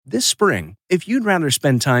This spring, if you'd rather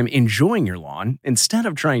spend time enjoying your lawn instead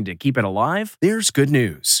of trying to keep it alive, there's good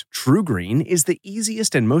news. True Green is the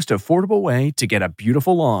easiest and most affordable way to get a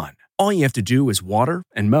beautiful lawn. All you have to do is water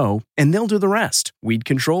and mow, and they'll do the rest. Weed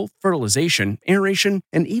control, fertilization, aeration,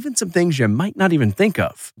 and even some things you might not even think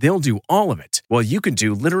of. They'll do all of it, while you can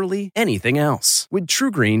do literally anything else. With True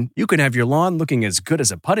Green, you can have your lawn looking as good as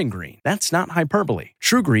a putting green. That's not hyperbole.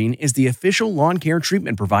 True Green is the official lawn care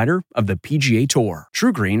treatment provider of the PGA Tour.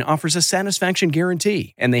 True Green offers a satisfaction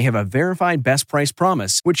guarantee, and they have a verified best price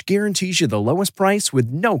promise, which guarantees you the lowest price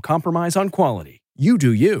with no compromise on quality. You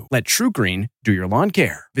do you. Let True Green do your lawn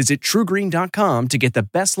care. Visit truegreen.com to get the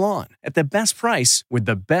best lawn at the best price with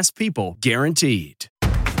the best people guaranteed.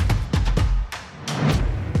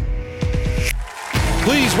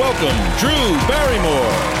 Please welcome Drew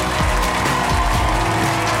Barrymore.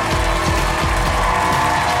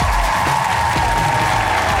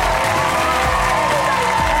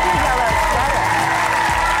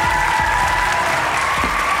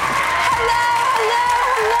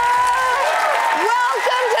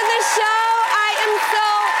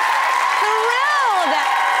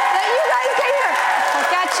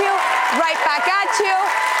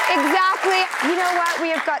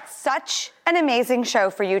 Such an amazing show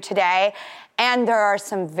for you today, and there are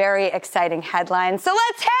some very exciting headlines, so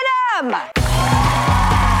let's hit them!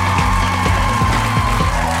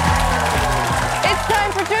 It's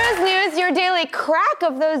time for Drew's News, your daily crack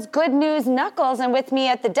of those good news knuckles, and with me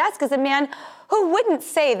at the desk is a man who wouldn't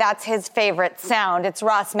say that's his favorite sound. It's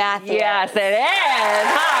Ross Matthews. Yes, it is.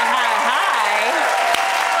 Hi.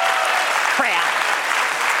 Crack.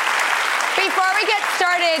 Before we get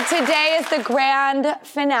started, today is the grand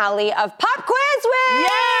finale of Pop Quiz Week! Yay!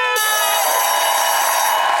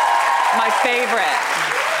 My favorite.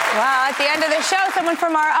 Well, at the end of the show, someone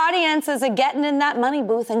from our audience is getting in that money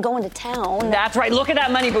booth and going to town. That's right. Look at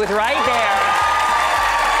that money booth right there.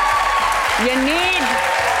 You need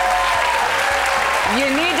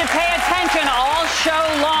to pay attention all show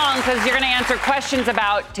long because you're going to answer questions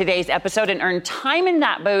about today's episode and earn time in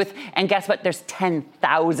that booth. And guess what? There's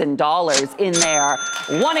 $10,000 in there.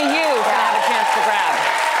 One of you can have a chance to grab.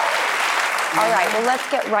 All right, well, let's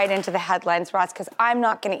get right into the headlines, Ross, because I'm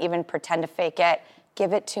not going to even pretend to fake it.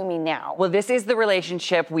 Give it to me now. Well, this is the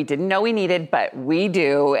relationship we didn't know we needed, but we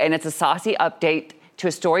do. And it's a saucy update to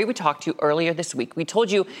a story we talked to earlier this week. We told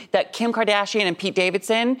you that Kim Kardashian and Pete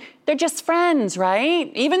Davidson, they're just friends,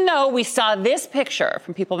 right? Even though we saw this picture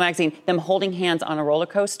from People magazine, them holding hands on a roller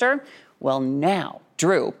coaster. Well, now,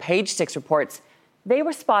 Drew, Page Six reports they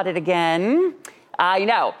were spotted again. I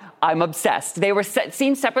know, I'm obsessed. They were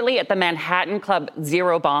seen separately at the Manhattan Club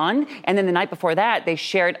Zero Bond, and then the night before that, they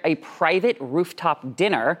shared a private rooftop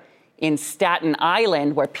dinner in Staten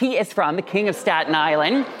Island, where Pete is from, the king of Staten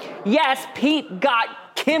Island. Yes, Pete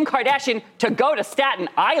got Kim Kardashian to go to Staten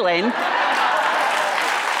Island.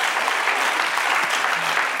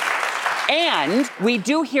 And we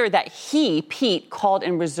do hear that Pete, called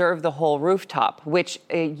and reserved the whole rooftop, which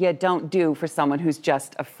you don't do for someone who's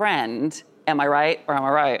just a friend. Am I right? Or am I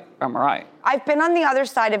right? Or am I right? I've been on the other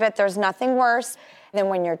side of it. There's nothing worse than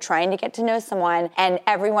when you're trying to get to know someone and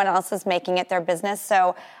everyone else is making it their business.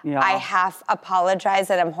 So I half apologize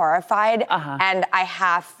that I'm horrified, and I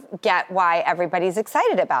half get why everybody's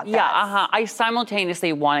excited about this. I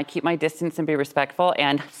simultaneously want to keep my distance and be respectful,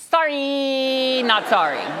 and sorry, not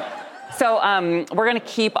sorry. So we're going to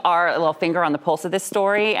keep our little finger on the pulse of this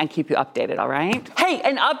story and keep you updated, all right? Hey,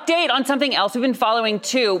 an update on something else we've been following,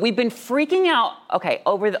 too. We've been freaking out,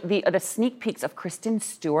 over the sneak peeks of Kristen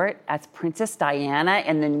Stewart as Princess Diana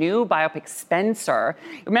in the new biopic Spencer.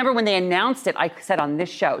 Remember when they announced it, I said on this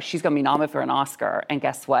show, she's going to be nominated for an Oscar. And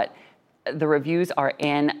guess what? The reviews are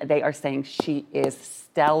in. They are saying she is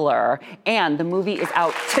stellar. And the movie is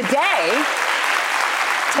out today.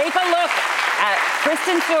 Take a look at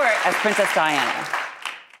Kristen Stewart as Princess Diana.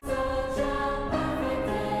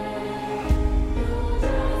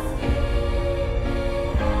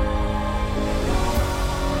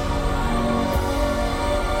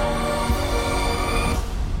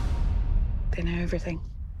 They know everything.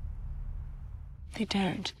 They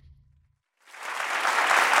don't.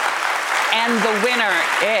 And the winner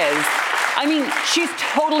is, she's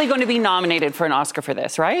totally going to be nominated for an Oscar for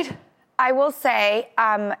this, right? I will say,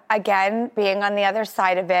 again, being on the other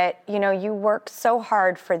side of it, you work so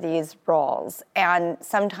hard for these roles, and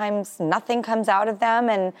sometimes nothing comes out of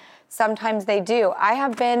them, and sometimes they do. I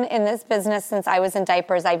have been in this business since I was in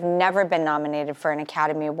diapers. I've never been nominated for an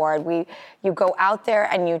Academy Award. You go out there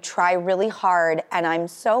and you try really hard, and I'm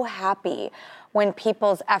so happy when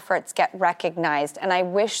people's efforts get recognized. And I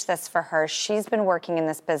wish this for her. She's been working in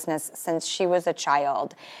this business since she was a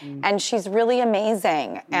child. And she's really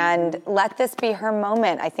amazing. And let this be her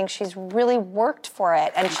moment. I think she's really worked for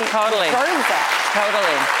it. And she deserves it.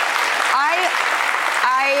 Totally.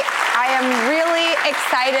 I am really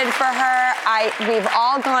excited for her. We've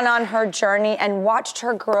all gone on her journey and watched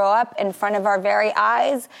her grow up in front of our very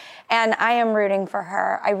eyes. And I am rooting for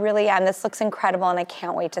her. I really am. This looks incredible, and I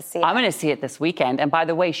can't wait to see it. I'm going to see it this weekend. And by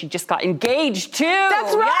the way, she just got engaged, too.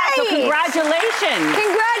 That's right. Yeah, so congratulations.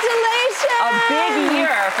 Congratulations. A big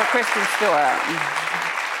year for Kristen Stewart.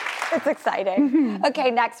 It's exciting.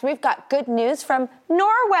 Okay, next we've got good news from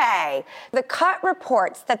Norway. The Cut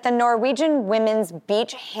reports that the Norwegian women's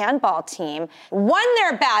beach handball team won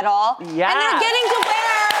their battle, and they're getting to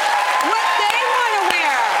wear what they want to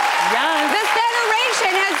wear. Yes. The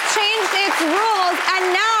federation has changed its rules,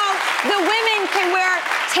 and now the women can wear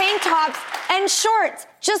tank tops and shorts,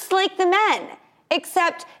 just like the men.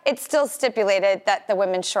 Except it's still stipulated that the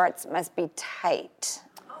women's shorts must be tight.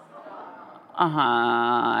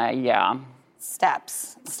 Yeah.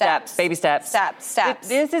 Steps. Baby steps. Steps.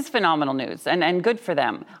 This is phenomenal news, and good for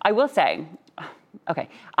them. I will say, okay,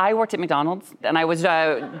 I worked at McDonald's, and I was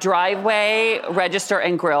driveway, register,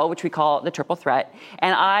 and grill, which we call the triple threat,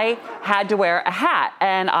 and I had to wear a hat,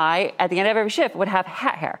 and I, at the end of every shift, would have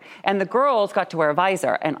hat hair, and the girls got to wear a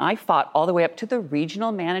visor, and I fought all the way up to the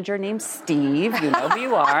regional manager named Steve, you know who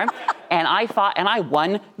you are, and I fought, and I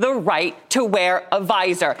won the right to wear a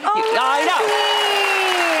visor. Oh, I know.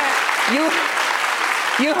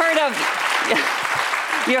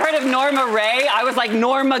 You heard of Norma Ray? I was like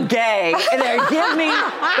Norma Gay. There, give me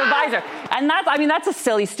the visor. And that's a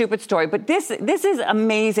silly, stupid story. But this is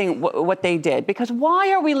amazing what they did. Because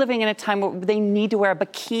why are we living in a time where they need to wear a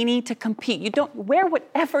bikini to compete? You don't wear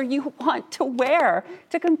whatever you want to wear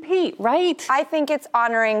to compete, right? I think it's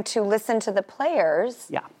honoring to listen to the players.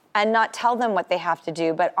 Yeah. And not tell them what they have to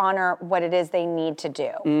do, but honor what it is they need to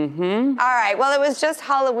do. Mm-hmm. All right, well, it was just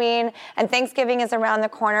Halloween, and Thanksgiving is around the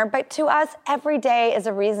corner, but to us, every day is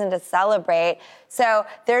a reason to celebrate. So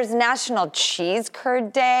there's National Cheese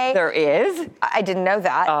Curd Day. There is? I didn't know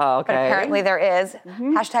that. Oh, okay. But apparently there is.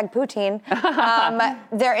 Mm-hmm. Hashtag poutine.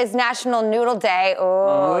 There is National Noodle Day.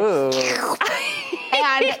 Ooh.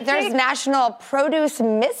 And there's National Produce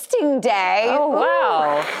Misting Day. Oh,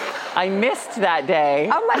 wow. I missed that day.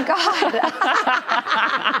 Oh, my God.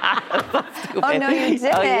 Oh, no, you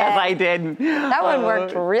didn't. Oh, yes, I did. That one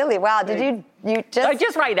worked really well. Did you just...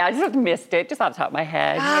 Just right now. I just missed it, just off the top of my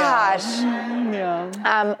head. Gosh.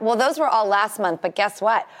 Yeah. Well, those were all last month, but guess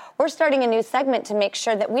what? We're starting a new segment to make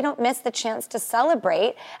sure that we don't miss the chance to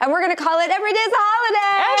celebrate, and we're going to call it Every Day's a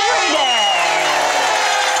Holiday. Every day.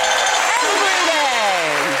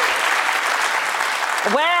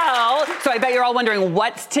 Well, so I bet you're all wondering,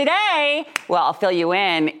 what's today? Well, I'll fill you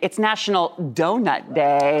in. It's National Donut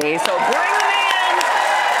Day. So bring them in.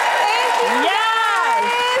 Thank you.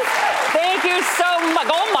 Yes. Thank you so much.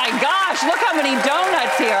 Oh my gosh, look how many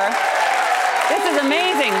donuts here. This is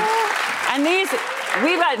amazing. And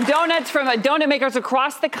we've got donuts from donut makers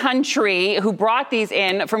across the country who brought these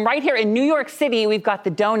in. From right here in New York City, we've got the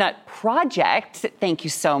Donut Project. Thank you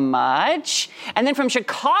so much. And then from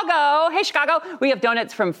Chicago, hey Chicago, we have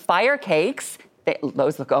donuts from Fire Cakes.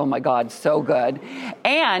 Those look, oh my God, so good.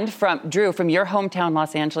 And from Drew, from your hometown,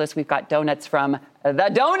 Los Angeles, we've got donuts from the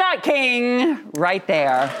Donut King right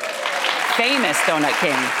there. Famous Donut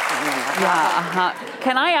King. Yeah,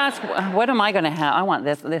 Can I ask, what am I going to have? I want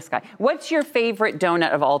this guy. What's your favorite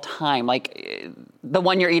donut of all time? Like the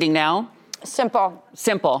one you're eating now? Simple.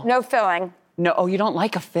 Simple. No filling. No, oh, you don't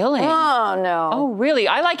like a filling? Oh, no. Oh, really?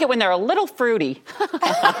 I like it when they're a little fruity.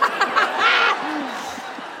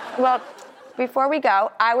 Well, before we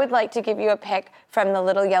go, I would like to give you a pick from the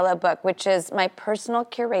Little Yellow Book, which is my personal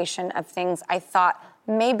curation of things I thought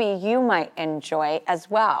maybe you might enjoy as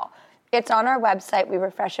well. It's on our website. We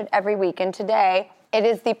refresh it every week. And today, it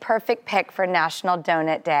is the perfect pick for National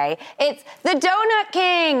Donut Day. It's The Donut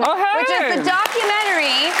King, which is the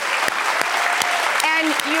documentary. And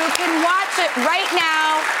you can watch it right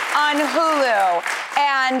now on Hulu.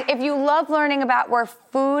 And if you love learning about where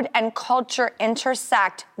food and culture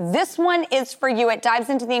intersect, this one is for you. It dives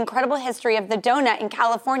into the incredible history of the donut in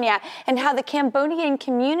California and how the Cambodian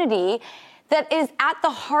community that is at the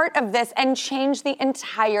heart of this and changed the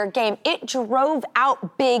entire game. It drove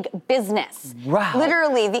out big business. Wow.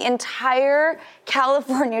 Literally, the entire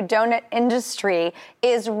California donut industry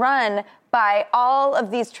is run by all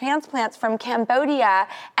of these transplants from Cambodia,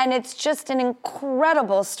 and it's just an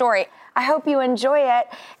incredible story. I hope you enjoy it,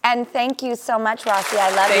 and thank you so much, Rossi. I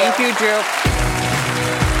love you. Thank you, Drew.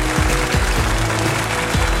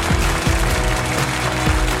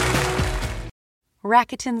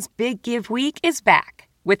 Rakuten's Big Give Week is back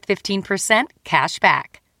with 15% cash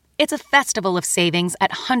back. It's a festival of savings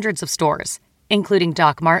at hundreds of stores, including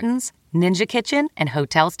Doc Martens, Ninja Kitchen, and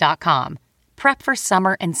Hotels.com. Prep for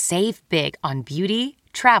summer and save big on beauty,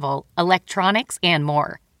 travel, electronics, and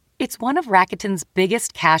more. It's one of Rakuten's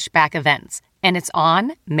biggest cash back events, and it's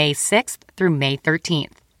on May 6th through May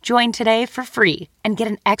 13th. Join today for free and get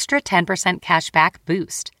an extra 10% cash back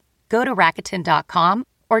boost. Go to Rakuten.com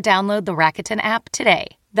or download the Rakuten app today.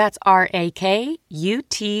 That's Rakuten.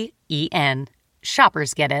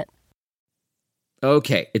 Shoppers get it.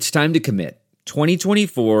 Okay, it's time to commit.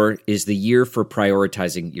 2024 is the year for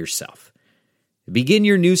prioritizing yourself. Begin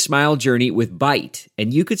your new smile journey with Byte,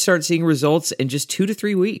 and you could start seeing results in just 2 to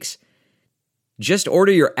 3 weeks. Just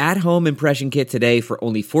order your at-home impression kit today for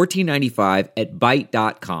only $14.95 at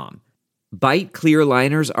Byte.com. Byte clear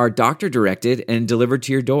liners are doctor-directed and delivered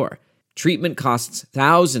to your door. Treatment costs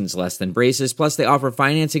thousands less than braces, plus they offer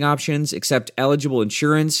financing options, accept eligible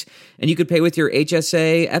insurance, and you could pay with your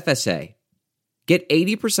HSA, FSA. Get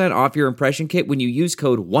 80% off your impression kit when you use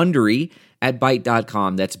code WONDERY at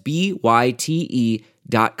Byte.com. That's BYTE.com.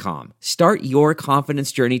 Start your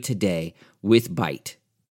confidence journey today with Byte.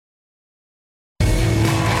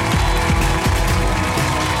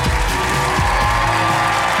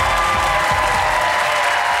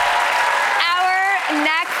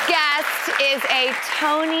 Is a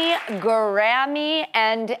Tony, Grammy,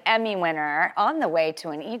 and Emmy winner on the way to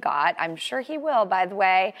an EGOT. I'm sure he will, by the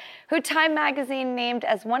way, who Time Magazine named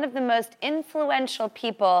as one of the most influential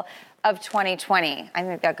people of 2020. I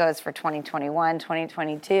think that goes for 2021,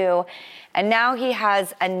 2022. And now he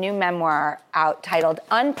has a new memoir out titled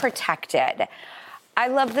Unprotected. I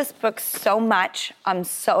love this book so much. I'm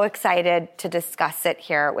so excited to discuss it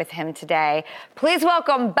here with him today. Please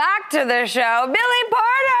welcome back to the show, Billy Porter!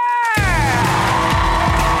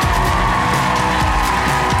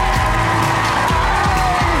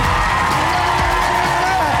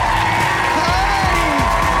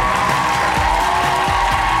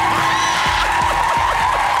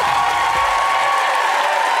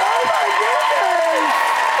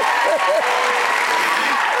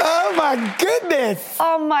 Goodness.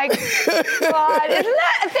 Oh my God. Isn't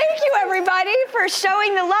that, thank you everybody for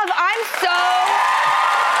showing the love. I am so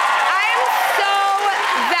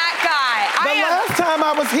that guy. The last time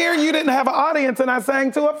I was here, you didn't have an audience and I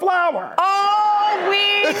sang to a flower. Oh,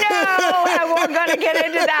 we know. And we're going to get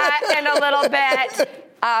into that in a little bit.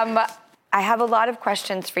 I have a lot of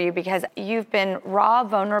questions for you because you've been raw,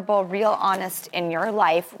 vulnerable, real honest in your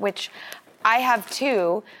life, which I have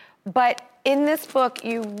too. But in this book,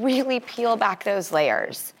 you really peel back those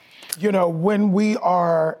layers. You know, when we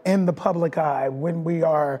are in the public eye, when we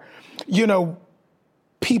are, you know,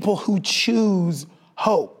 people who choose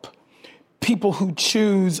hope, people who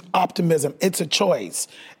choose optimism, it's a choice,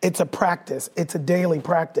 it's a practice, it's a daily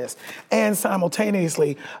practice. And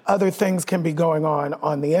simultaneously, other things can be going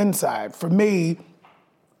on the inside. For me,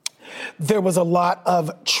 there was a lot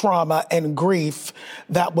of trauma and grief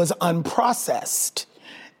that was unprocessed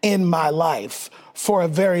in my life for a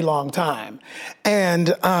very long time. And,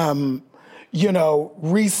 you know,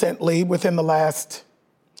 recently, within the last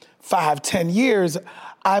 5-10 years,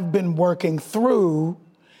 I've been working through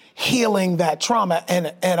healing that trauma.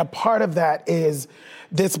 And a part of that is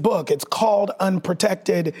this book. It's called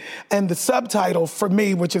Unprotected. And the subtitle for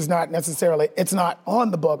me, which is not necessarily, it's not on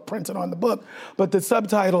the book, printed on the book, but the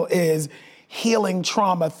subtitle is Healing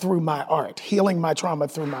Trauma Through My Art, Healing My Trauma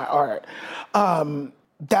Through My Art.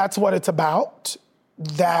 That's what it's about.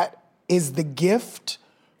 That is the gift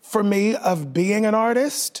for me of being an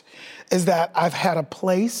artist, is that I've had a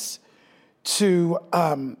place to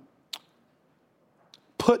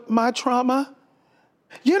put my trauma.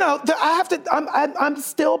 You know, I'm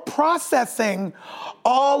still processing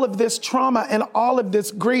all of this trauma and all of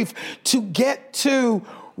this grief to get to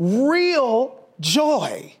real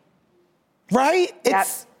joy, right?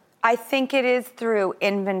 I think it is through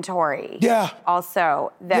inventory. Yeah.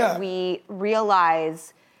 Also, that we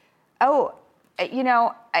realize, oh, you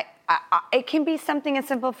know, it can be something as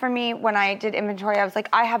simple for me. When I did inventory, I was like,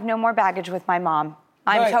 I have no more baggage with my mom.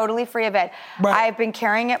 I'm totally free of it. Right. I've been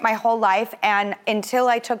carrying it my whole life. And until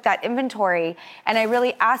I took that inventory and I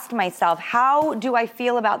really asked myself, how do I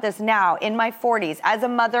feel about this now in my 40s as a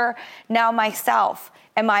mother, now myself?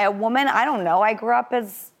 Am I a woman? I don't know. I grew up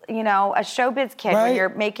as, you know, a showbiz kid where you're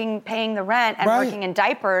paying the rent and working in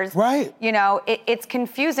diapers. Right. You know, it's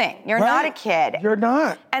confusing. You're not a kid. You're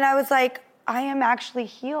not. And I was like, I am actually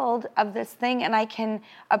healed of this thing and I can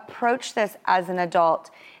approach this as an adult.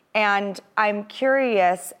 And I'm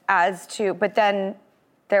curious as to, but then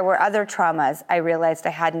there were other traumas I realized I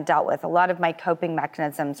hadn't dealt with. A lot of my coping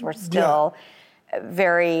mechanisms were still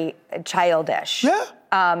very childish.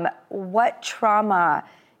 Yeah. What trauma,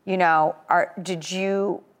 did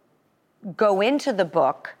you go into the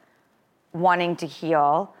book wanting to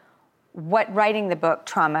heal? What writing the book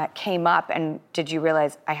trauma came up, and did you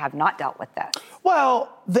realize I have not dealt with this?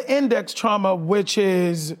 Well, the index trauma, which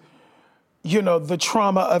is, the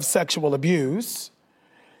trauma of sexual abuse,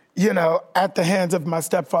 at the hands of my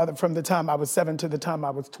stepfather from the time I was 7 to the time I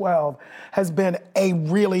was 12, has been a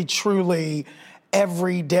really, truly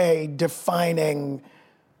everyday defining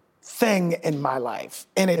thing in my life.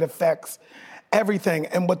 And it affects everything.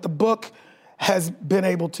 And what the book has been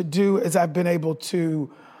able to do is I've been able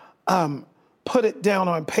to put it down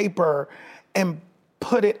on paper and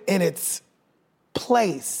put it in its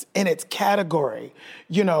place, in its category.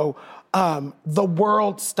 The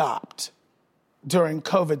world stopped during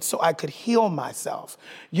COVID so I could heal myself.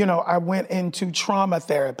 I went into trauma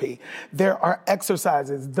therapy. There are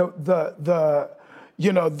exercises. The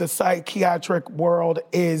psychiatric world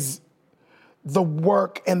is the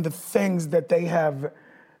work and the things that they have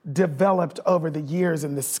developed over the years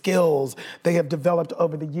and the skills they have developed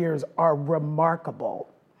over the years are remarkable.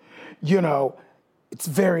 It's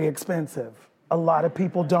very expensive. A lot of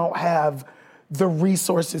people don't have the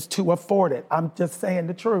resources to afford it. I'm just saying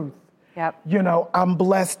the truth. Yep. I'm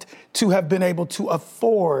blessed to have been able to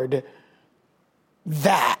afford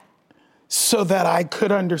that so that I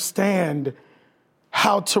could understand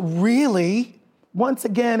how to really, once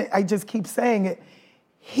again, I just keep saying it,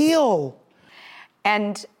 heal.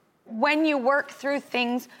 And when you work through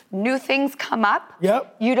things, new things come up.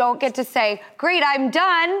 Yep. You don't get to say, great, I'm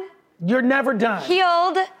done. You're never done.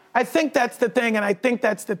 Healed. I think that's the thing, and I think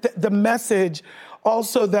that's the message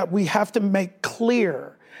also that we have to make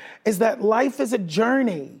clear is that life is a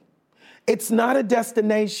journey. It's not a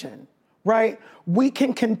destination, right? We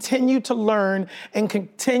can continue to learn and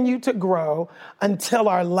continue to grow until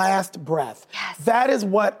our last breath. Yes. That is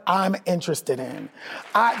what I'm interested in.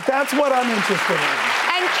 That's what I'm interested in.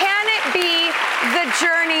 And can it be the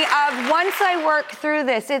journey of once I work through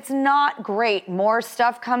this, it's not great. More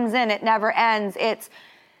stuff comes in, it never ends.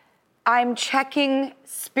 I'm checking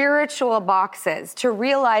spiritual boxes to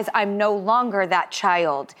realize I'm no longer that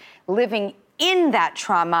child living in that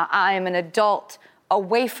trauma. I'm an adult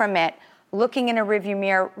away from it, looking in a rearview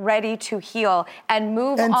mirror, ready to heal and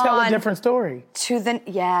move on. And tell a different story. Change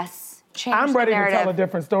I'm ready the narrative. to tell a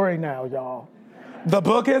different story now, y'all. The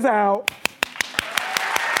book is out.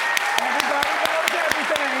 Everybody knows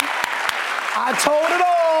everything.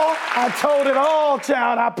 I told it all,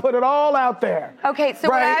 child. I put it all out there. Okay, so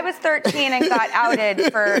right? when I was 13 and got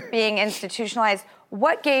outed for being institutionalized,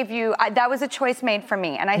 what gave you, that was a choice made for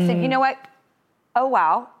me. And I said, you know what? Oh,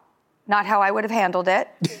 wow. Not how I would have handled it.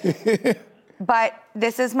 But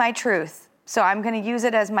this is my truth. So I'm going to use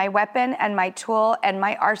it as my weapon and my tool and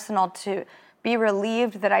my arsenal to be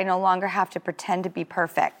relieved that I no longer have to pretend to be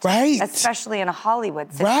perfect. Right. Especially in a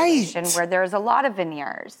Hollywood situation right. where there's a lot of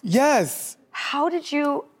veneers. Yes. How did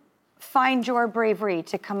you find your bravery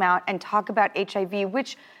to come out and talk about HIV,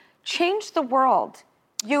 which changed the world?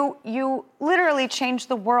 You literally changed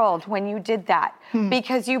the world when you did that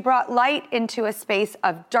because you brought light into a space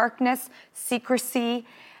of darkness, secrecy,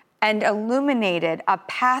 and illuminated a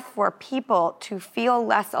path for people to feel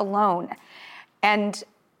less alone. And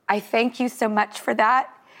I thank you so much for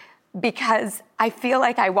that because I feel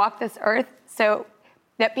like I walk this earth so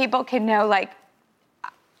that people can know, like,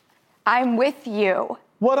 I'm with you.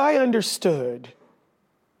 What I understood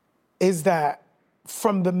is that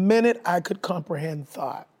from the minute I could comprehend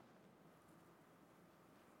thought,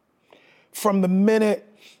 from the minute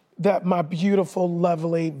that my beautiful,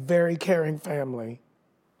 lovely, very caring family,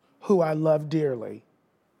 who I love dearly,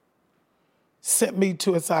 sent me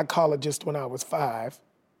to a psychologist when I was 5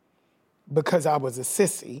 because I was a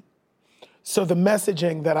sissy. So the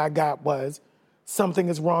messaging that I got was, something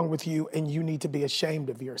is wrong with you and you need to be ashamed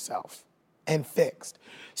of yourself and fixed.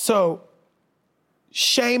 So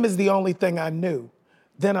shame is the only thing I knew.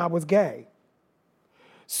 Then I was gay.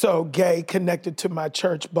 So gay connected to my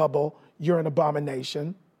church bubble, you're an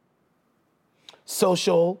abomination.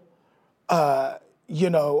 Social,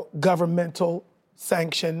 governmental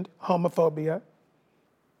sanctioned homophobia.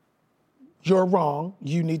 You're wrong,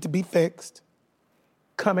 you need to be fixed.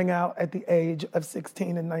 Coming out at the age of 16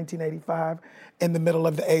 in 1985 in the middle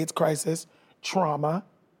of the AIDS crisis, trauma.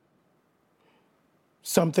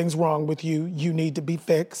 Something's wrong with you, you need to be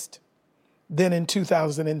fixed. Then in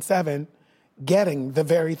 2007, getting the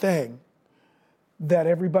very thing that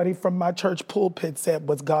everybody from my church pulpit said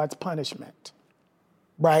was God's punishment,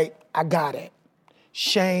 right? I got it.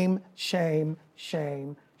 Shame, shame,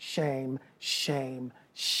 shame, shame, shame,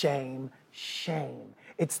 shame, shame.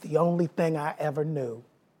 It's the only thing I ever knew.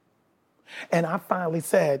 And I finally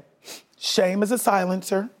said, shame is a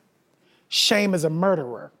silencer. Shame is a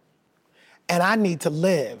murderer. And I need to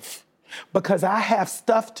live because I have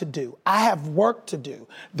stuff to do. I have work to do.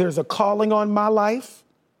 There's a calling on my life.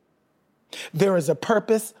 There is a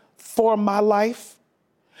purpose for my life.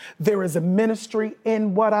 There is a ministry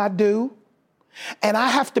in what I do. And I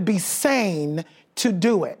have to be sane to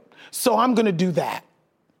do it. So I'm going to do that.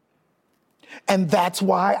 And that's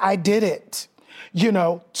why I did it,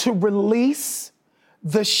 to release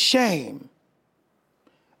the shame.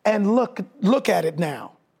 And look at it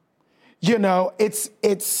now.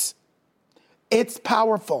 It's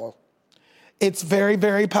powerful. It's very,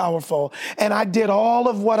 very powerful. And I did all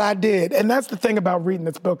of what I did. And that's the thing about reading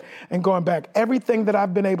this book and going back. Everything that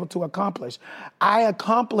I've been able to accomplish, I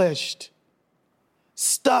accomplished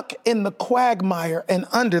stuck in the quagmire and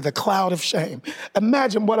under the cloud of shame.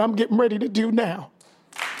 Imagine what I'm getting ready to do now.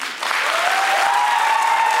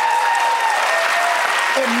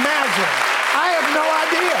 Imagine. I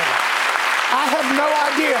have no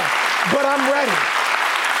idea, but I'm ready.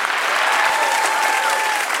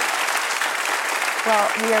 Well,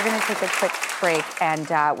 we are going to take a quick break, and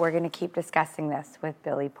we're going to keep discussing this with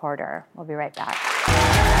Billy Porter. We'll be right back.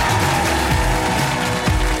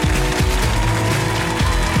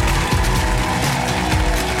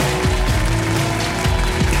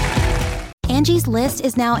 Angie's List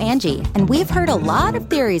is now Angie, and we've heard a lot of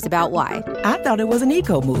theories about why. I thought it was an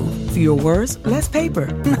eco move. Fewer words, less paper.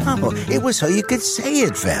 No, it was so you could say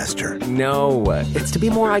it faster. No, it's to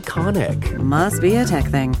be more iconic. Must be a tech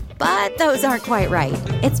thing. But those aren't quite right.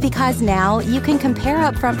 It's because now you can compare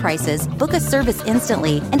upfront prices, book a service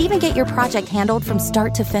instantly, and even get your project handled from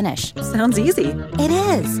start to finish. Sounds easy. It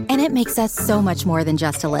is, and it makes us so much more than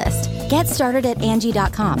just a list. Get started at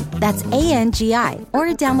Angie.com. That's ANGI, or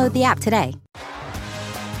download the app today.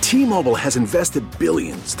 T-Mobile has invested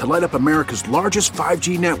billions to light up America's largest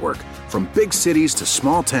 5G network, from big cities to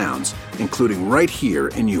small towns, including right here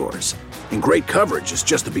in yours. And great coverage is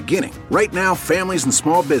just the beginning. Right now, families and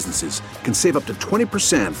small businesses can save up to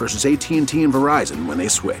 20% versus AT&T and Verizon when they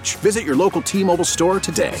switch. Visit your local T-Mobile store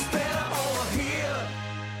today.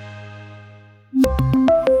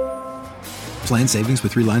 Plan savings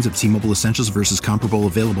with 3 lines of T-Mobile Essentials versus comparable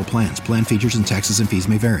available plans. Plan features and taxes and fees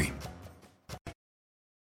may vary.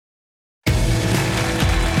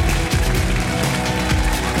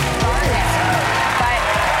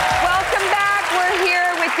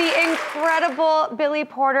 Billy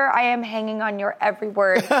Porter, I am hanging on your every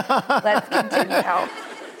word. Let's continue.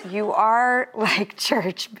 You are like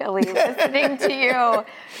church, Billy. Listening to you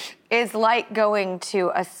is like going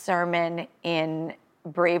to a sermon in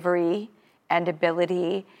bravery and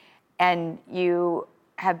ability, and you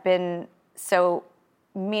have been so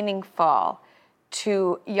meaningful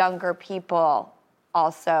to younger people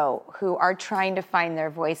also who are trying to find their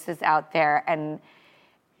voices out there. And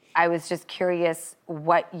I was just curious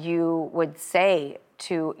what you would say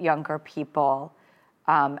to younger people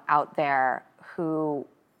out there who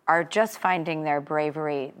are just finding their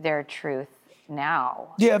bravery, their truth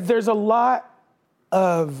now. Yeah, there's a lot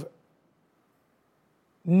of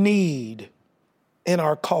need in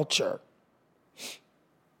our culture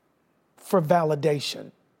for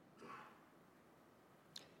validation,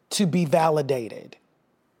 to be validated.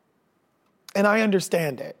 And I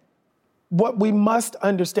understand it. What we must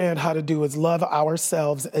understand how to do is love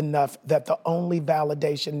ourselves enough that the only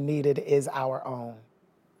validation needed is our own.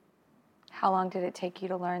 How long did it take you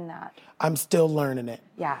to learn that? I'm still learning it.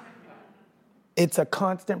 Yeah. It's a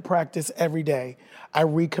constant practice every day. I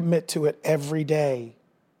recommit to it every day.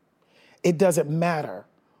 It doesn't matter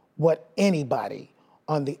what anybody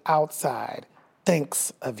on the outside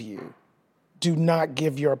thinks of you. Do not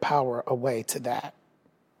give your power away to that.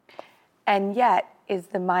 And yet, is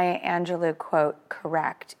the Maya Angelou quote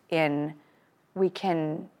correct in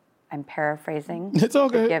I'm paraphrasing. It's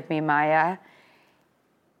okay. Forgive me, Maya.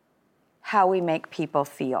 How we make people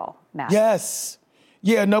feel matters. Yes.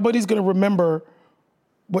 Yeah, nobody's going to remember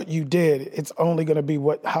what you did. It's only going to be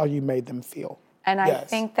how you made them feel. And I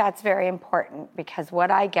think that's very important, because what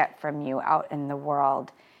I get from you out in the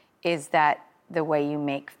world is that the way you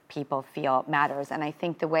make people feel matters. And I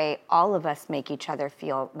think the way all of us make each other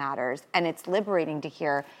feel matters. And it's liberating to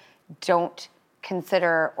hear, don't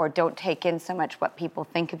consider or don't take in so much what people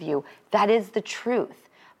think of you. That is the truth.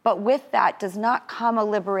 But with that does not come a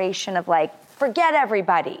liberation of forget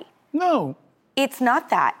everybody. No. It's not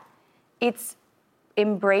that. It's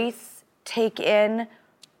embrace, take in.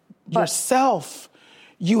 Yourself.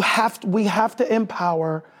 we have to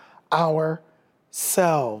empower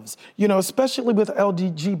ourselves. You know, especially with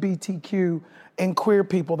LGBTQ and queer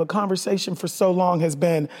people, the conversation for so long has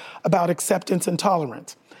been about acceptance and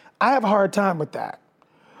tolerance. I have a hard time with that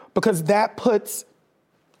because that puts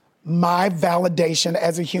my validation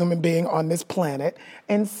as a human being on this planet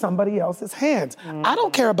in somebody else's hands. I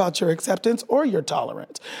don't care about your acceptance or your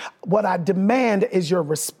tolerance. What I demand is your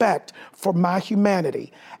respect for my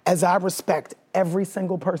humanity as I respect every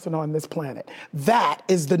single person on this planet. That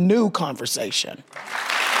is the new conversation.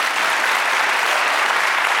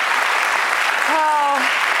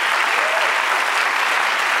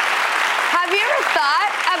 Have you ever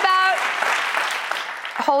thought about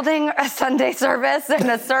holding a Sunday service and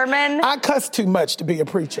a sermon? I cuss too much to be a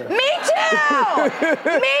preacher. Me too!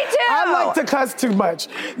 Me too! I like to cuss too much.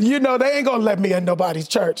 You know, they ain't gonna let me in nobody's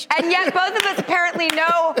church. And yet both of us apparently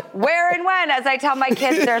know where and when. As I tell my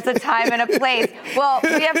kids, there's a time and a place. Well,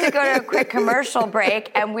 we have to go to a quick commercial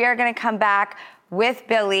break, and we are gonna come back with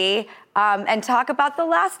Billy and talk about the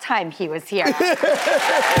last time he was here.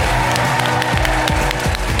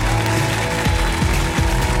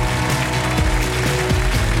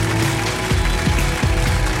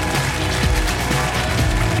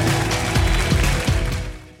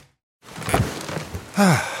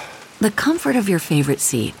 The comfort of your favorite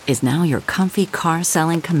seat is now your comfy car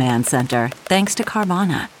selling command center, thanks to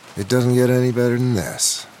Carvana. It doesn't get any better than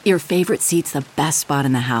this. Your favorite seat's the best spot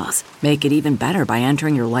in the house. Make it even better by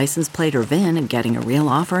entering your license plate or VIN and getting a real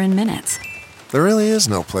offer in minutes. There really is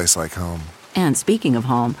no place like home. And speaking of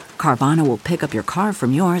home, Carvana will pick up your car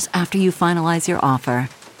from yours after you finalize your offer.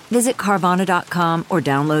 Visit Carvana.com or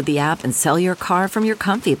download the app and sell your car from your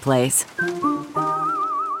comfy place.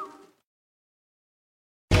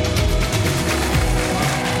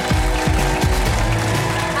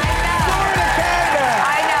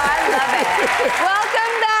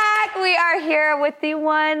 Here with the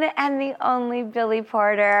one and the only Billy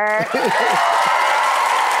Porter.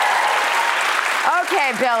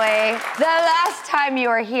 Okay, Billy, the last time you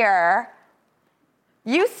were here,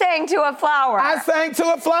 you sang to a flower. I sang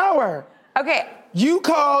to a flower. Okay.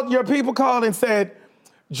 Your people called and said,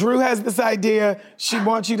 Drew has this idea. She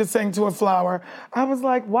wants you to sing to a flower. I was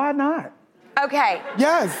like, why not? Okay.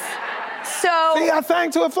 Yes. So, see, I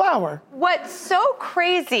sang to a flower. What's so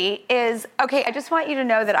crazy is, okay, I just want you to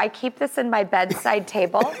know that I keep this in my bedside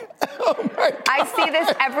table. Oh my God. I see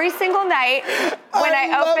this every single night when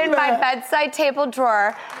I open my bedside table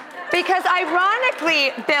drawer. Because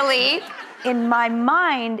ironically, Billy, in my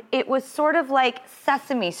mind, it was sort of like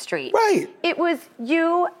Sesame Street. Right. It was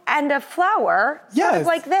you and a flower, sort of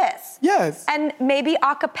like this. Yes. And maybe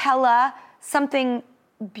a cappella, something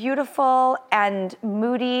beautiful and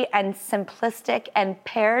moody and simplistic and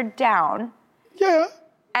pared down. Yeah.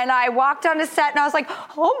 And I walked on a set and I was like,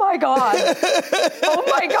 oh my God. Oh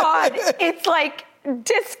my God. It's like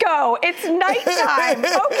disco. It's nighttime.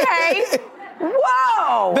 Okay.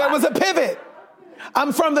 Whoa. There was a pivot.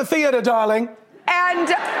 I'm from the theater, darling. And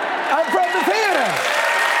I'm from the theater.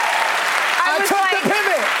 I took the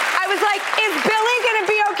pivot. I was like, is Billy gonna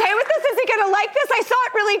be okay with this? Is he gonna like this? I saw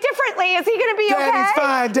it really differently. Is he gonna be okay?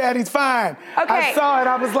 Daddy's fine. Okay. I saw it.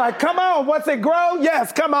 I was like, come on. What's it grow?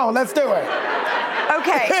 Yes, come on. Let's do it.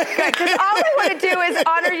 Okay, good. Because all I want to do is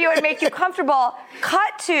honor you and make you comfortable.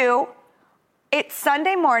 Cut to, it's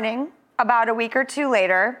Sunday morning, about a week or two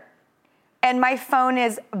later, and my phone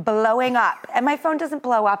is blowing up. And my phone doesn't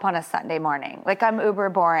blow up on a Sunday morning. Like, I'm uber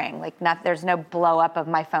boring. Like, there's no blow up of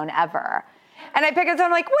my phone ever. And I pick up the phone,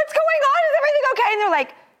 I'm like, what's going on? Is everything okay? And they're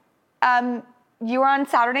like, you were on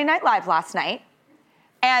Saturday Night Live last night,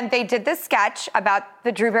 and they did this sketch about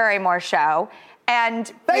the Drew Barrymore show,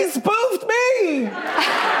 and they spoofed me!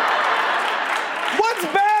 What's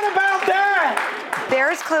bad about that?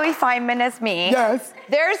 There's Chloe Fineman as me. Yes.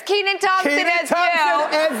 There's Kenan Thompson as you.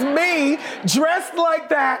 As me, dressed like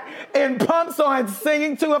that, in pumps on,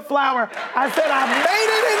 singing to a flower. I said, I made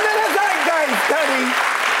it into the zeitgeist, honey.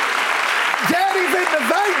 Daddy's in the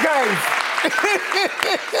zeitgeist.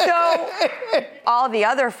 So all the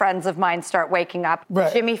other friends of mine start waking up.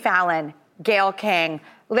 Right. Jimmy Fallon, Gayle King,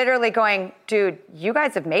 literally going, dude, you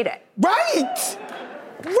guys have made it. Right.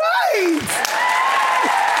 Right. Right.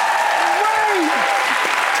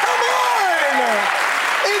 Come on.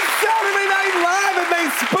 It's Saturday Night Live and they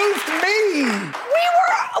spoofed me.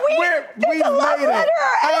 There's a love made letter. it.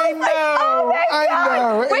 I know. I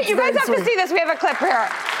know. Wait, It's you guys very have to sweet. see this. We have a clip here.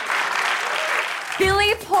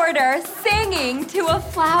 Billy Porter singing to a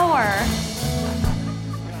flower.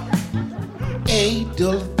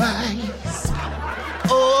 Edelweiss.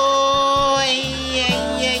 Oh, yeah.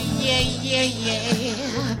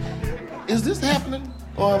 Is this happening?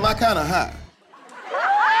 Or am I kind of high?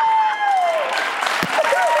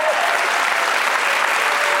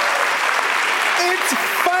 It's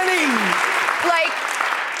funny. Like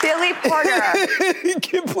Billy Porter.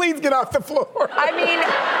 Please get off the floor. I mean,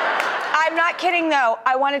 I'm not kidding though.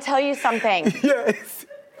 I want to tell you something. Yes.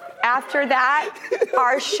 After that,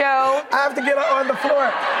 our show... I have to get on the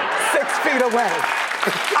floor 6 feet away.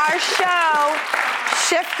 Our show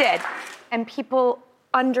shifted, and people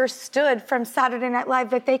understood from Saturday Night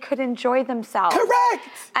Live that they could enjoy themselves. Correct.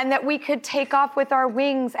 And that we could take off with our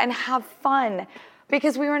wings and have fun.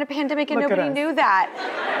 Because we were in a pandemic and nobody knew that.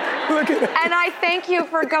 Look at us. And I thank you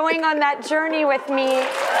for going on that journey with me.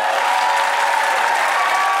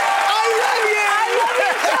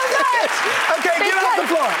 Okay, get off the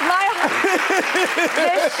floor.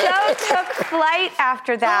 The show took flight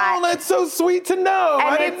after that. Oh, that's so sweet to know. And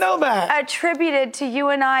I didn't know that. Attributed to you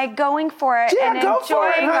and I going for it Yeah, and go enjoying for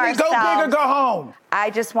it, honey. ourselves. Go big or go home. I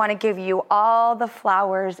just want to give you all the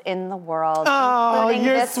flowers in the world, Oh, including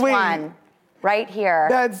you're this sweet. one right here.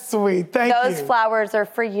 That's sweet. Thank you. Those flowers are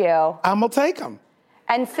for you. I'm going to take them.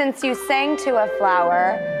 And since you sang to a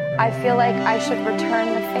flower, I feel like I should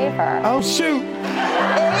return the favor. Oh, shoot.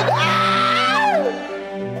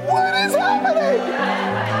 What is happening?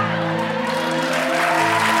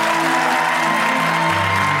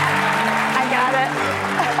 I got it.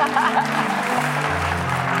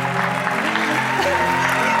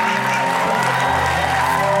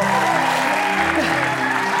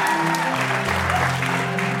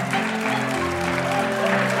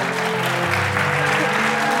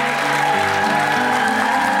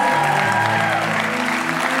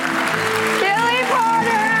 Billy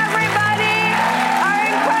Porter, everybody! Our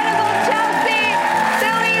incredible Chelsea!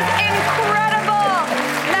 Billy's incredible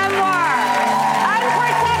memoir,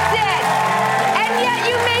 Unprotected! And yet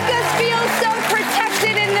you make us feel so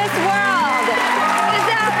protected in this world.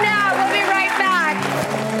 It's out now. We'll be right back.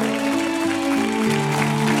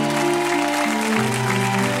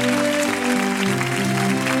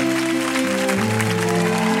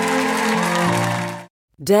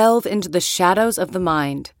 Delve into the shadows of the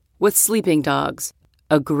mind with Sleeping Dogs,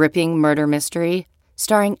 a gripping murder mystery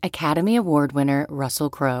starring Academy Award winner Russell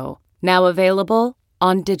Crowe. Now available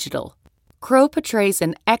on digital. Crowe portrays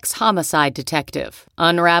an ex-homicide detective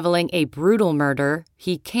unraveling a brutal murder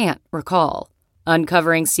he can't recall.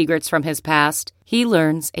 Uncovering secrets from his past, he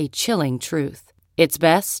learns a chilling truth. It's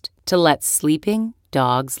best to let sleeping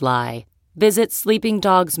dogs lie. Visit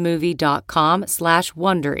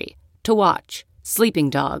sleepingdogsmovie.com/Wondery to watch Sleeping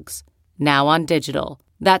Dogs, now on digital.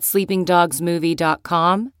 That's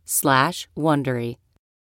sleepingdogsmovie.com/Wondery.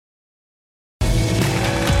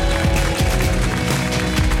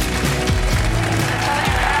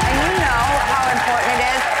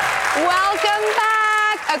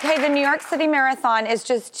 Okay, the New York City Marathon is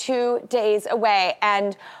just 2 days away,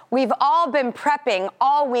 and we've all been prepping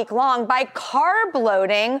all week long by carb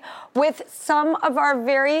loading with some of our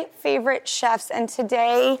very favorite chefs. And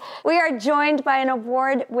today we are joined by an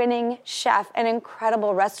award-winning chef, an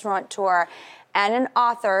incredible restaurateur, and an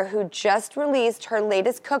author who just released her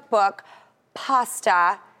latest cookbook,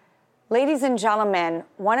 Pasta. Ladies and gentlemen,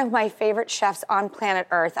 one of my favorite chefs on planet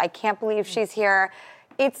Earth. I can't believe she's here.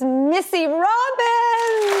 It's Missy Robbins!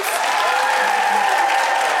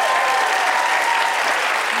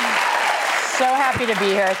 So happy to be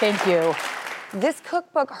here. Thank you. This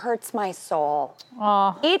cookbook hurts my soul.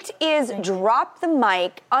 It is drop the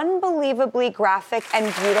mic, unbelievably graphic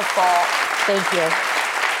and beautiful. Thank you.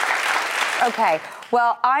 Okay,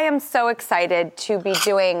 well, I am so excited to be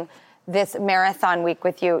doing this marathon week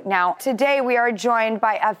with you. Now, today we are joined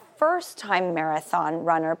by a first-time marathon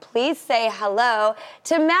runner. Please say hello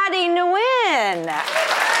to Maddie Nguyen.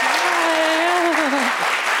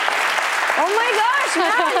 Oh my gosh,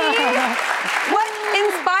 Maddie! What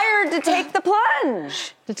inspired to take the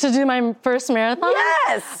plunge? To do my first marathon?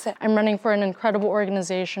 Yes! I'm running for an incredible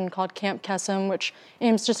organization called Camp Kesem, which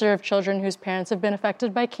aims to serve children whose parents have been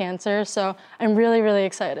affected by cancer. So I'm really, really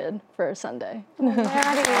excited for Sunday.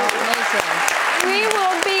 Maddie, we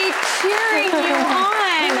will be cheering you on.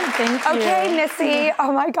 Thank you. Okay, Missy.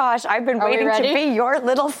 Oh my gosh, I've been waiting to be your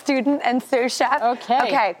little student and sous chef.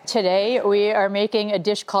 Okay. Today we are making a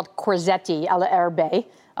dish called courgette alla herbe.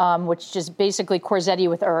 Which is basically courgette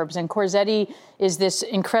with herbs. And courgette is this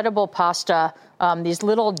incredible pasta, these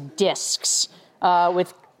little discs,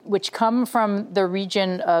 which come from the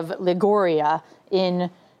region of Liguria in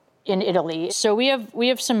Italy. So we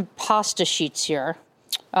have some pasta sheets here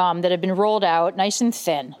that have been rolled out nice and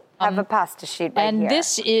thin. I have a pasta sheet right and here.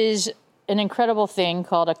 This is an incredible thing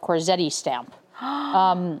called a courgette stamp.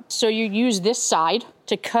 So you use this side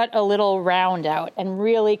to cut a little round out and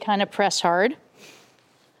really kind of press hard.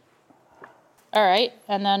 All right,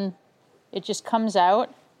 and then it just comes out,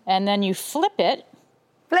 and then you flip it.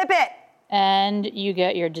 Flip it! And you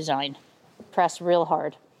get your design. Press real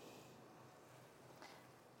hard.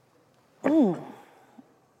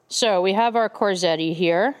 So we have our corsetti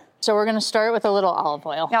here. So we're going to start with a little olive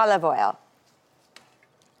oil. Olive oil.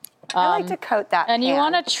 I like to coat that And you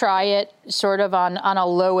pan. want to try it sort of on a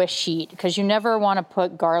lowest heat because you never want to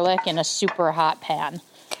put garlic in a super hot pan.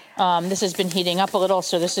 This has been heating up a little,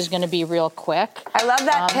 so this is going to be real quick. I love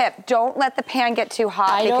that tip. Don't let the pan get too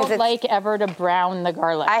hot. I don't like ever to brown the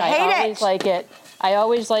garlic. I always like it. I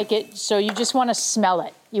always like it, so you just want to smell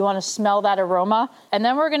it. You want to smell that aroma. And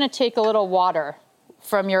then we're going to take a little water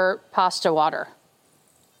from your pasta water.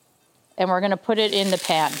 And we're going to put it in the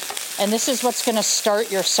pan. And this is what's going to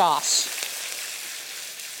start your sauce.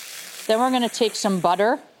 Then we're going to take some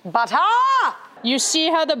butter. Butter! You see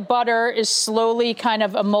how the butter is slowly kind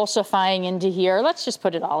of emulsifying into here. Let's just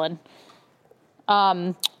put it all in.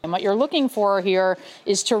 And what you're looking for here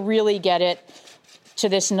is to really get it to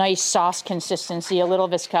this nice sauce consistency, a little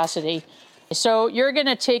viscosity. So you're going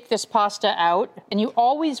to take this pasta out, and you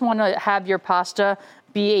always want to have your pasta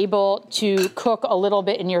be able to cook a little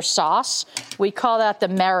bit in your sauce. We call that the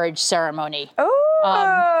marriage ceremony.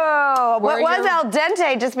 Oh, what was al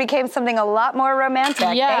dente just became something a lot more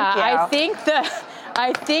romantic. Yeah, Thank you.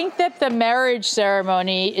 I think that the marriage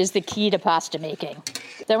ceremony is the key to pasta making.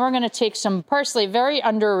 Then we're going to take some parsley, very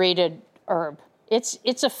underrated herb.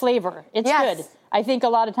 It's a flavor. It's good. I think a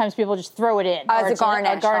lot of times people just throw it in. As a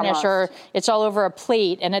garnish or it's all over a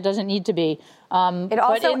plate, and it doesn't need to be. It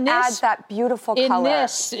also adds that beautiful color. In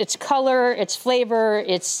this, it's color, it's flavor,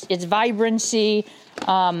 it's vibrancy.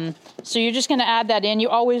 So you're just going to add that in. You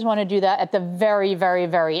always want to do that at the very, very,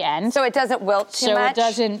 very end. So it doesn't wilt too much? So it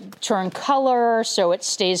doesn't turn color, so it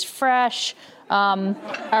stays fresh. All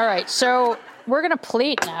right, so we're going to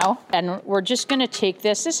plate now, and we're just going to take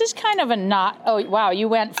this. This is kind of a knot. Oh, wow, you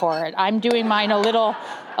went for it. I'm doing mine a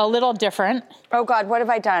little different. Oh, God, what have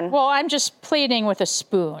I done? Well, I'm just plating with a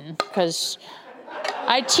spoon because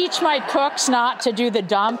I teach my cooks not to do the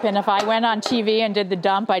dump, and if I went on TV and did the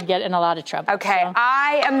dump, I'd get in a lot of trouble. Okay, so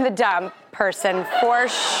I am the dump person for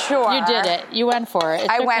sure. You did it. You went for it.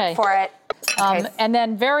 I went for it. Okay. And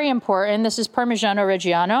then very important, this is Parmigiano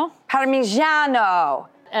Reggiano. Parmigiano.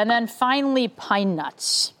 And then finally, pine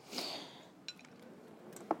nuts.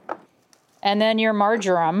 And then your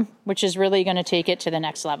marjoram, which is really going to take it to the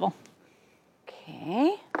next level.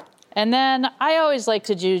 Okay. And then I always like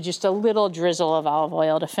to do just a little drizzle of olive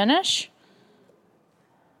oil to finish.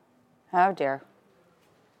 Oh, dear.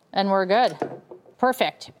 And we're good.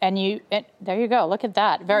 Perfect. And there you go. Look at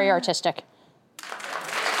that. Very artistic.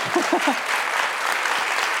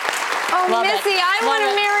 Oh, Love Missy, it. I want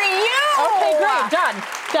to marry you. Okay, great. Done.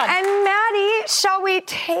 And Maddie, shall we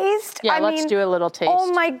taste? Yeah, let's do a little taste.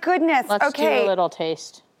 Oh, my goodness. Let's do a little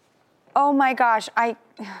taste. Oh, my gosh.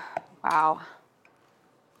 Wow.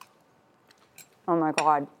 Oh, my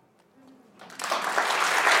God.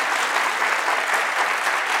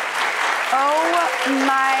 Oh,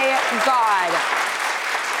 my God.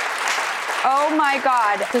 Oh, my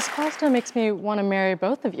God. This pasta makes me want to marry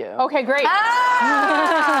both of you. Okay, great. Done.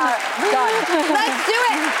 Let's do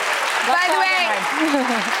it. By the way,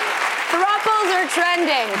 throuples are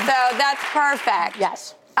trending, so that's perfect.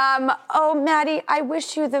 Yes. Oh, Maddie, I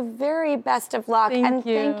wish you the very best of luck. Thank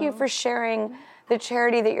you. Thank you for sharing the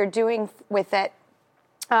charity that you're doing with it.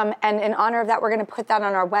 And in honor of that, we're going to put that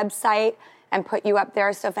on our website and put you up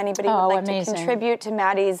there. So if anybody would like to contribute to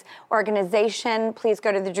Maddie's organization, please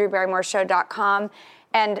go to thedrewbarrymoreshow.com.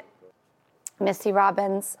 And Missy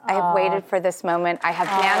Robbins, I have waited for this moment. I have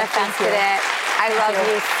manifested it. I love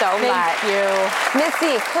you so much. Thank you.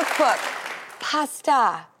 Missy, cookbook,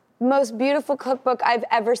 pasta. Most beautiful cookbook I've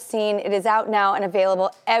ever seen. It is out now and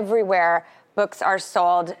available everywhere books are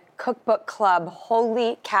sold. Cookbook Club,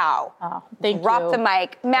 holy cow. Oh, thank you. Drop the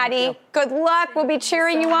mic. Maddie, good luck. We'll be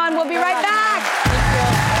cheering you on. We'll be right back.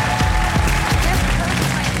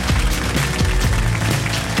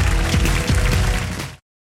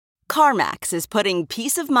 CarMax is putting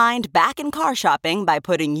peace of mind back in car shopping by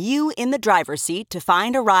putting you in the driver's seat to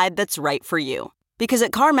find a ride that's right for you. Because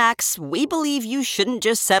at CarMax, we believe you shouldn't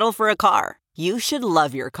just settle for a car. You should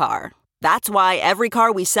love your car. That's why every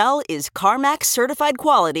car we sell is CarMax certified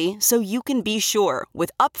quality, so you can be sure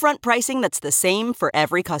with upfront pricing that's the same for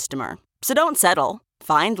every customer. So don't settle.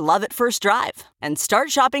 Find love at first drive and start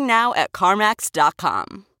shopping now at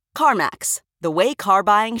CarMax.com. CarMax, the way car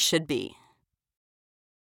buying should be.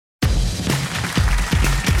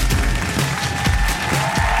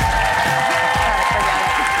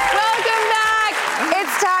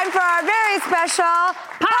 special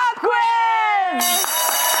pop quiz.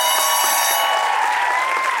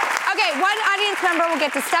 Okay, one audience member will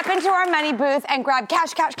get to step into our money booth and grab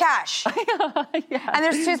cash. Yeah. And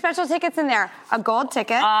there's 2 special tickets in there. A gold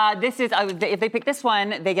ticket. This is, if they pick this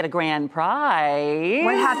one, they get a grand prize.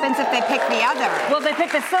 What happens if they pick the other? Well, if they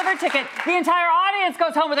pick the silver ticket, the entire audience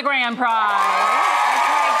goes home with a grand prize.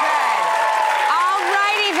 Okay, good. All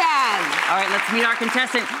righty then. All right, let's meet our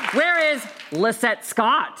contestant. Where is Lisette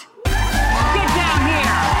Scott? Get down here.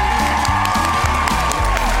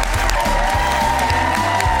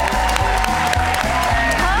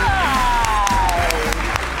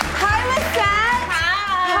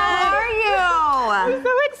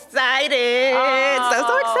 Excited.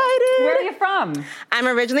 So excited. Where are you from? I'm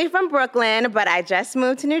originally from Brooklyn, but I just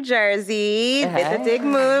moved to New Jersey. Did the big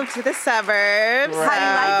move to the suburbs. How do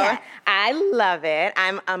you like it? I love it.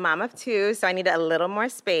 I'm a mom of 2, so I need a little more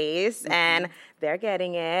space, and they're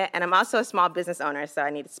getting it. And I'm also a small business owner, so I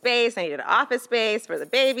needed space. I needed an office space for the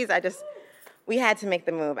babies. We had to make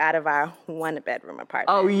the move out of our 1-bedroom apartment.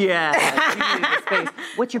 Oh, yeah. You need the space.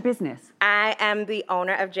 What's your business? I am the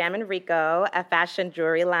owner of Jam & Rico, a fashion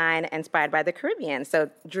jewelry line inspired by the Caribbean.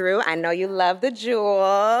 So, Drew, I know you love the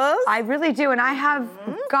jewels. I really do, and I have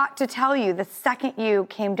got to tell you, the second you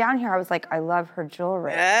came down here, I was like, I love her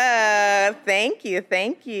jewelry. Thank you.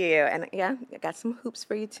 And yeah, I got some hoops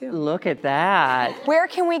for you too. Look at that. Where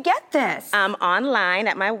can we get this? Online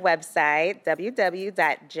at my website,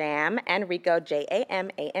 www.jamandrico.com. JAMANDRICO.com. We're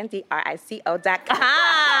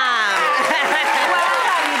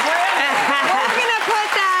going to put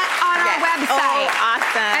that on our website. Oh,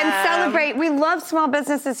 awesome. And celebrate. We love small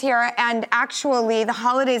businesses here, and actually the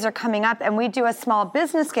holidays are coming up, and we do a small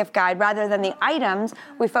business gift guide rather than the items.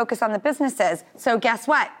 We focus on the businesses. So guess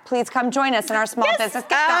what? Please come join us in our small business gift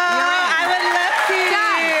guide. I would love to.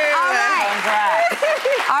 Done. All right.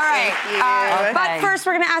 All right. Thank you. But first,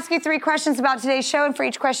 we're going to ask you 3 questions about today's show, and for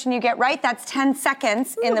each question you get right, that's 10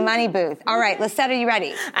 seconds in the money booth. All right, Lisette, are you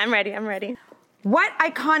ready? I'm ready. What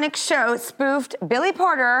iconic show spoofed Billy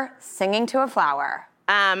Porter singing to a flower?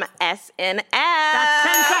 SNL. That's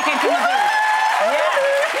 10 seconds in the booth.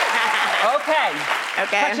 Yeah. Okay.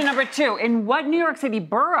 Question number 2. In what New York City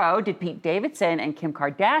borough did Pete Davidson and Kim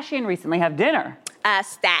Kardashian recently have dinner?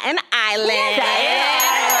 Staten Island. Staten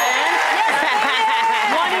Island.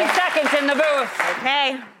 20 seconds in the booth.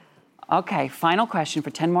 Okay, final question for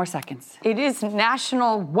 10 more seconds. It is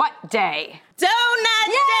National what Day? Donut Day!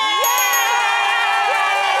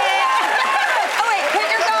 Oh, wait,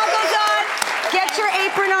 put your goggles on. Get your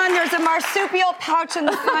apron on. There's a marsupial pouch in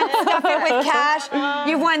the front. Stuff it with cash.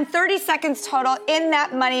 You've won 30 seconds total in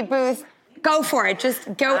that money booth. Go for it.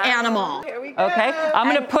 Just go animal. Here we go. Okay, I'm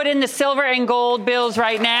going to put in the silver and gold bills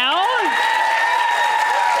right now.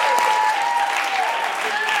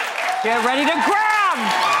 Get ready to grab.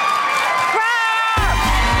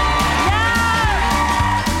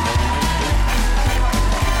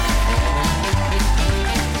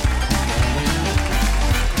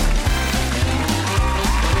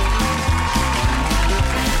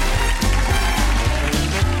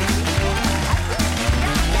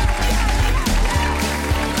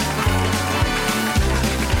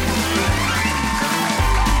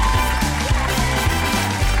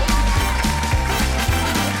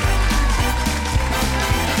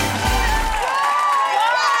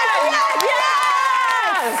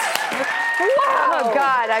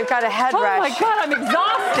 I've got a head rush. Oh my God, I'm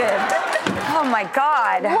exhausted. Oh my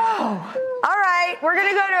God. Whoa. All right, we're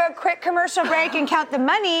gonna go to a quick commercial break and count the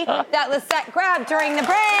money that Lisette grabbed during the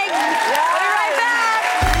break. We'll be right back.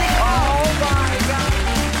 Oh my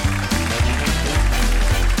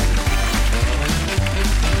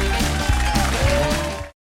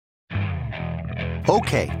God.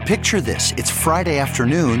 Okay, picture this. It's Friday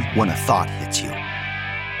afternoon when a thought hits you.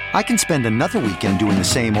 I can spend another weekend doing the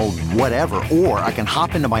same old whatever, or I can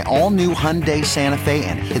hop into my all-new Hyundai Santa Fe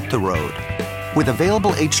and hit the road. With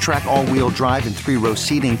available H-Track all-wheel drive and 3-row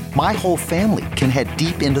seating, my whole family can head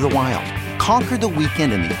deep into the wild. Conquer the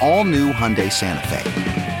weekend in the all-new Hyundai Santa Fe.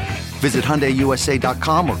 Visit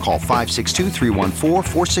HyundaiUSA.com or call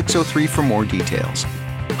 562-314-4603 for more details.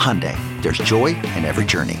 Hyundai, there's joy in every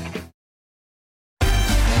journey.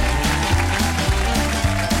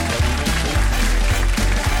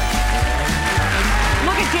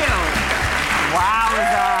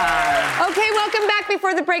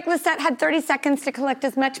 Before the break, Lisette had 30 seconds to collect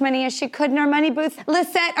as much money as she could in our money booth.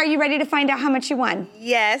 Lisette, are you ready to find out how much you won?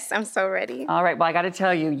 Yes, I'm so ready. All right, well, I got to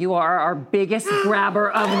tell you, you are our biggest grabber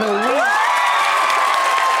of the week.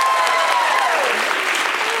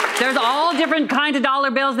 There's all different kinds of dollar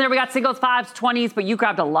bills there. We got singles, 5s, 20s, but you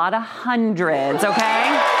grabbed a lot of hundreds,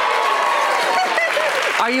 okay?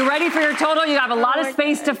 Are you ready for your total? You have a lot of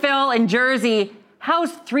space to fill in Jersey.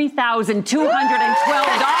 How's $3,212?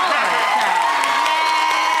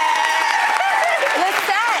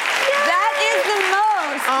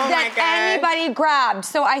 Anybody grabbed.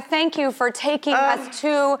 So I thank you for taking us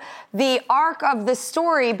to the arc of the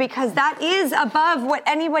story, because that is above what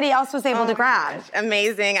anybody else was able to grab. Gosh,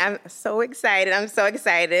 amazing. I'm so excited.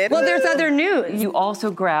 Well, there's other news. You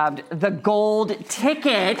also grabbed the gold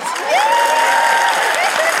ticket.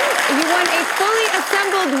 You won a fully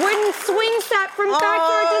assembled wooden swing set from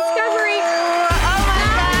Factor Discovery.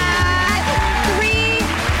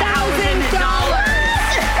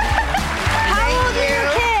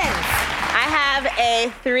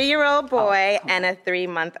 A 3-year-old boy and a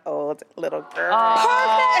 3-month-old little girl.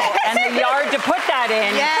 Perfect! And the yard to put that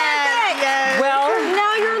in. Yes. Well,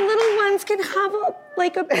 now your little ones can have a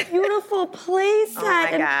beautiful play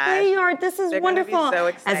set and play yard. This is wonderful. Gonna be so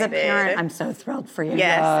excited. As a parent, I'm so thrilled for you.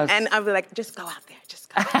 Yes. And I'll be like, just go out there.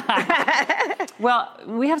 Just go. Well,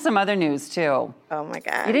 we have some other news too. Oh my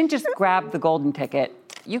God. You didn't just grab the golden ticket.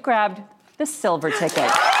 You grabbed the silver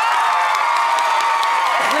ticket.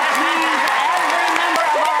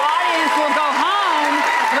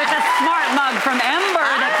 From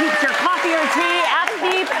Ember that keeps your coffee or tea at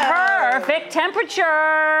the perfect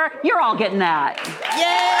temperature. You're all getting that. Yay!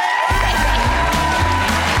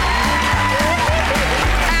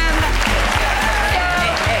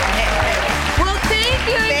 Well, thank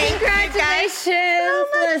you.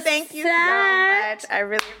 Congratulations. Thank you so much. I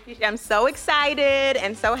really appreciate it. I'm so excited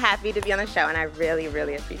and so happy to be on the show, and I really,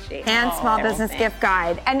 really appreciate it. And Small Business Gift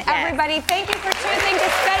Guide. And everybody, thank you for choosing to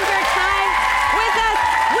spend your time with us.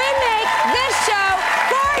 We make this show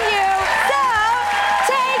for you, so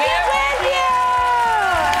take it with you.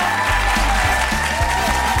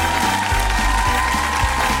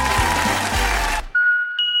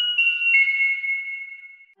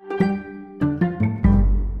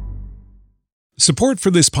 Support for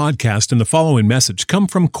this podcast and the following message come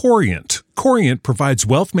from Corient. Corient provides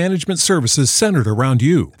wealth management services centered around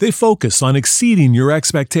you. They focus on exceeding your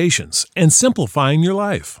expectations and simplifying your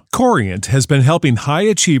life. Corient has been helping high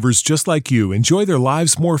achievers just like you enjoy their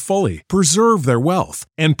lives more fully, preserve their wealth,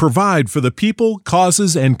 and provide for the people,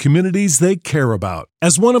 causes, and communities they care about.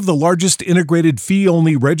 As one of the largest integrated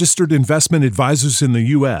fee-only registered investment advisors in the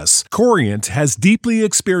U.S., Corient has deeply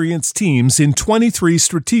experienced teams in 23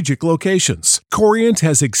 strategic locations. Corient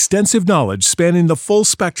has extensive knowledge spanning the full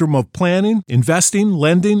spectrum of planning, investing,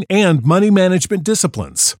 lending, and money management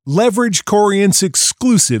disciplines. Leverage Corient's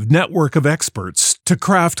exclusive network of experts to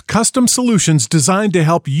craft custom solutions designed to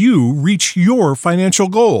help you reach your financial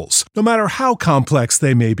goals, no matter how complex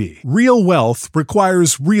they may be. Real wealth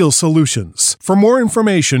requires real solutions. For more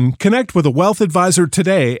information, connect with a wealth advisor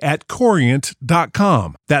today at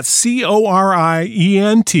Corient.com. That's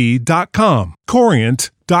Corient.com.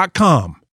 Corient.com.